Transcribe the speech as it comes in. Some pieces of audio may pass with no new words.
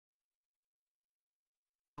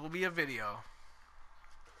Will be a video.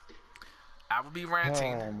 I will be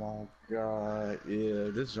ranting. Oh my god, yeah,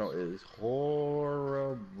 this joint is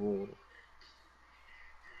horrible.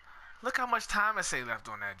 Look how much time I say left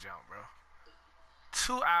on that jump, bro.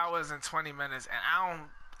 2 hours and 20 minutes, and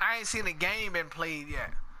I ain't seen a game been played yet.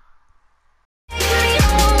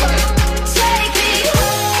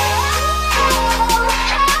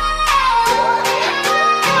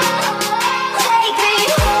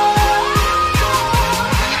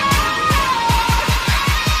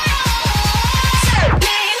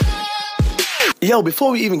 Yo,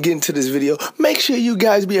 before we even get into this video, make sure you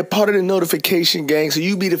guys be a part of the notification gang so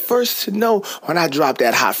you be the first to know when I drop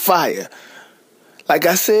that hot fire. Like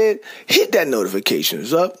I said, hit that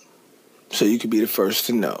notifications up so you can be the first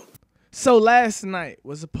to know. So last night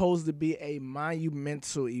was supposed to be a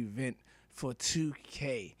monumental event for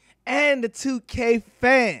 2K and the 2K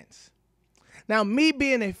fans. Now, me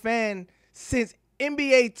being a fan since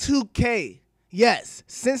NBA 2K, yes,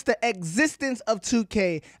 since the existence of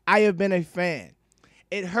 2K, I have been a fan.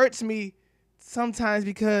 It hurts me sometimes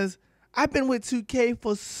because I've been with 2K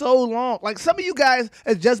for so long. Like, some of you guys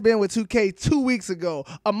have just been with 2K 2 weeks ago,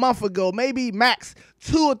 a month ago, maybe max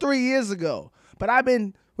 2 or 3 years ago. But I've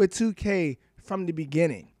been with 2K from the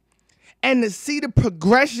beginning. And to see the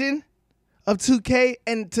progression of 2K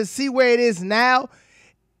and to see where it is now,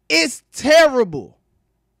 it's terrible.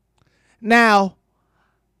 Now,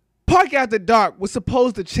 Park After Dark was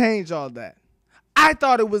supposed to change all that. I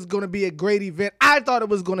thought it was going to be a great event. I thought it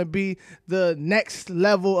was going to be the next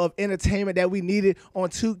level of entertainment that we needed on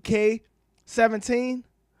 2K17,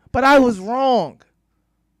 but I was wrong.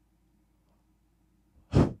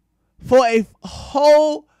 For a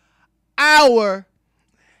whole hour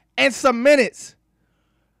and some minutes,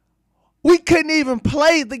 we couldn't even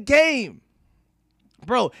play the game.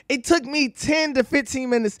 Bro, it took me 10 to 15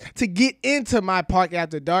 minutes to get into my Park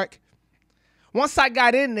After Dark. Once I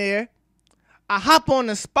got in there, I hop on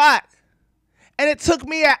the spot, and it took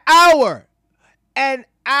me an hour,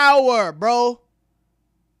 bro,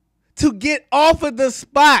 to get off of the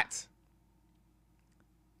spot.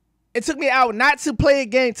 It took me an hour not to play a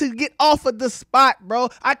game, to get off of the spot, bro.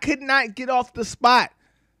 I could not get off the spot,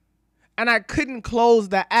 and I couldn't close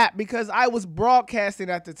the app because I was broadcasting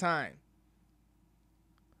at the time.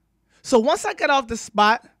 So once I got off the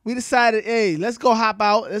spot, we decided, hey, let's go hop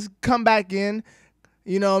out. Let's come back in.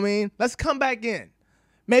 You know what I mean? Let's come back in.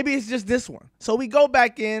 Maybe it's just this one. So we go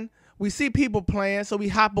back in. We see people playing, so we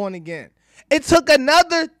hop on again. It took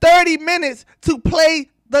another 30 minutes to play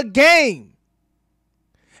the game.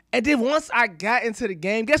 And then once I got into the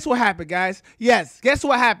game, guess what happened, guys? Yes, guess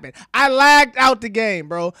what happened? I lagged out the game,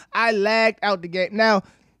 bro. I lagged out the game. Now,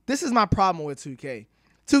 this is my problem with 2K.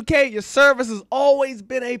 2K, your service has always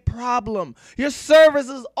been a problem. Your service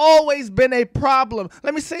has always been a problem.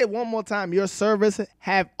 Let me say it one more time. Your service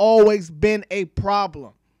have always been a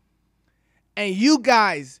problem. And you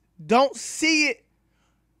guys don't see it.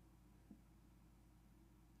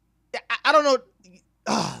 I don't know.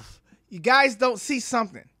 You guys don't see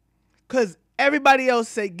something. Because everybody else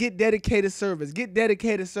say, get dedicated service, get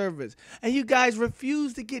dedicated service. And you guys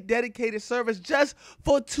refuse to get dedicated service just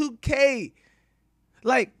for 2K.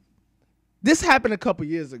 Like, this happened a couple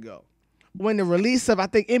years ago. When the release of, I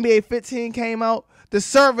think, NBA 15 came out, the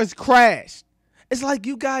servers crashed. It's like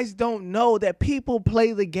you guys don't know that people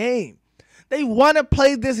play the game. They want to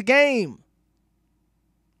play this game.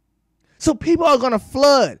 So people are going to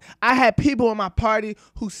flood. I had people in my party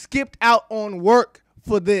who skipped out on work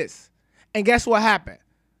for this. And guess what happened?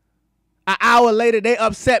 An hour later, they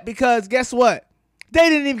upset because guess what? They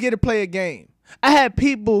didn't even get to play a game. I had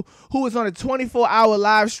people who was on a 24-hour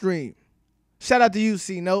live stream. Shout out to you,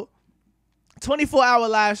 C-Note. 24-hour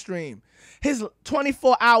live stream. His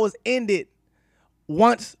 24 hours ended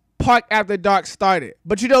once Park After Dark started.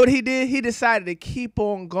 But you know what he did? He decided to keep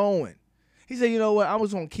on going. He said, you know what? I'm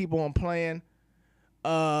just going to keep on playing.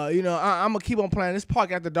 I'm going to keep on playing. This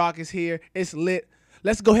Park After Dark is here. It's lit.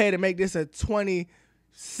 Let's go ahead and make this a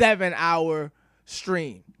 27-hour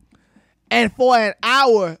stream. And for an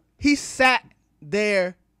hour, he sat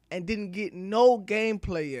there and didn't get no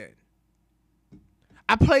gameplay yet.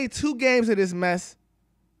 I played 2 games of this mess,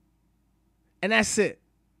 and that's it.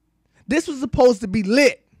 This was supposed to be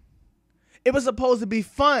lit. It was supposed to be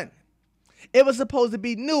fun. It was supposed to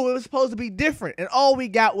be new. It was supposed to be different. And all we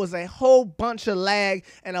got was a whole bunch of lag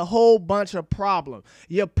and a whole bunch of problem.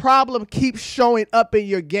 Your problem keeps showing up in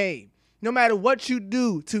your game. No matter what you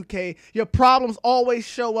do, 2K, your problems always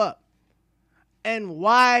show up. And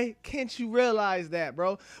why can't you realize that,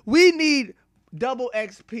 bro? We need double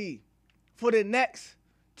XP for the next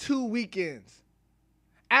 2 weekends.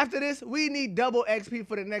 After this, we need double XP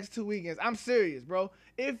for the next 2 weekends. I'm serious, bro.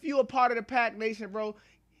 If you a part of the Pack Nation, bro,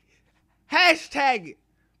 hashtag it.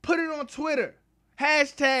 Put it on Twitter.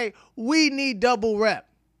 Hashtag we need double rep.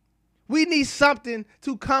 We need something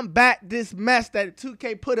to combat this mess that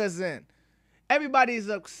 2K put us in. Everybody's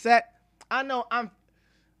upset. I know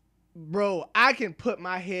bro, I can put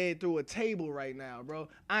my head through a table right now, bro.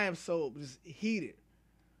 I am so just heated.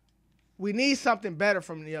 We need something better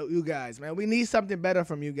from you guys, man. We need something better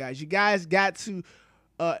from you guys. You guys got to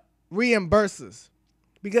reimburse us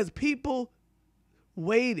because people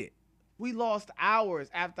waited. We lost hours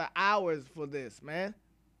after hours for this, man.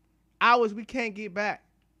 Hours we can't get back.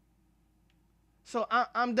 So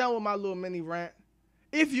I'm done with my little mini rant.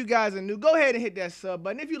 If you guys are new, go ahead and hit that sub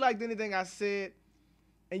button. If you liked anything I said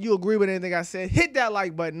and you agree with anything I said, hit that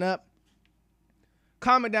like button up.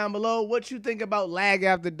 Comment down below what you think about Lag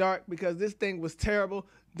After Dark because this thing was terrible.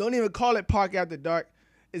 Don't even call it Park After Dark.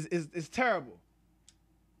 It's terrible.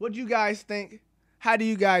 What do you guys think? How do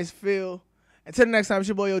you guys feel? Until the next time, it's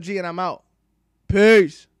your boy OG and I'm out.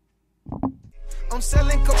 Peace. I'm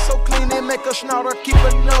selling coke so clean it make a schnorrer keep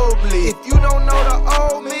a nosebleed. If you don't know the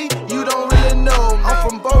old me, you don't really know me. I'm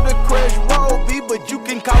from Boulder Crest Road, B, but you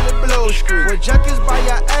can call it Blow Street. Where junkies buy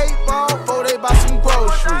your 8-ball before they buy some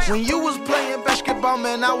groceries. When you was playing basketball,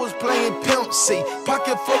 man, I was playing Pimp C.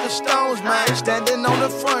 Pocket full of stones, man, standing on the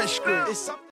front street.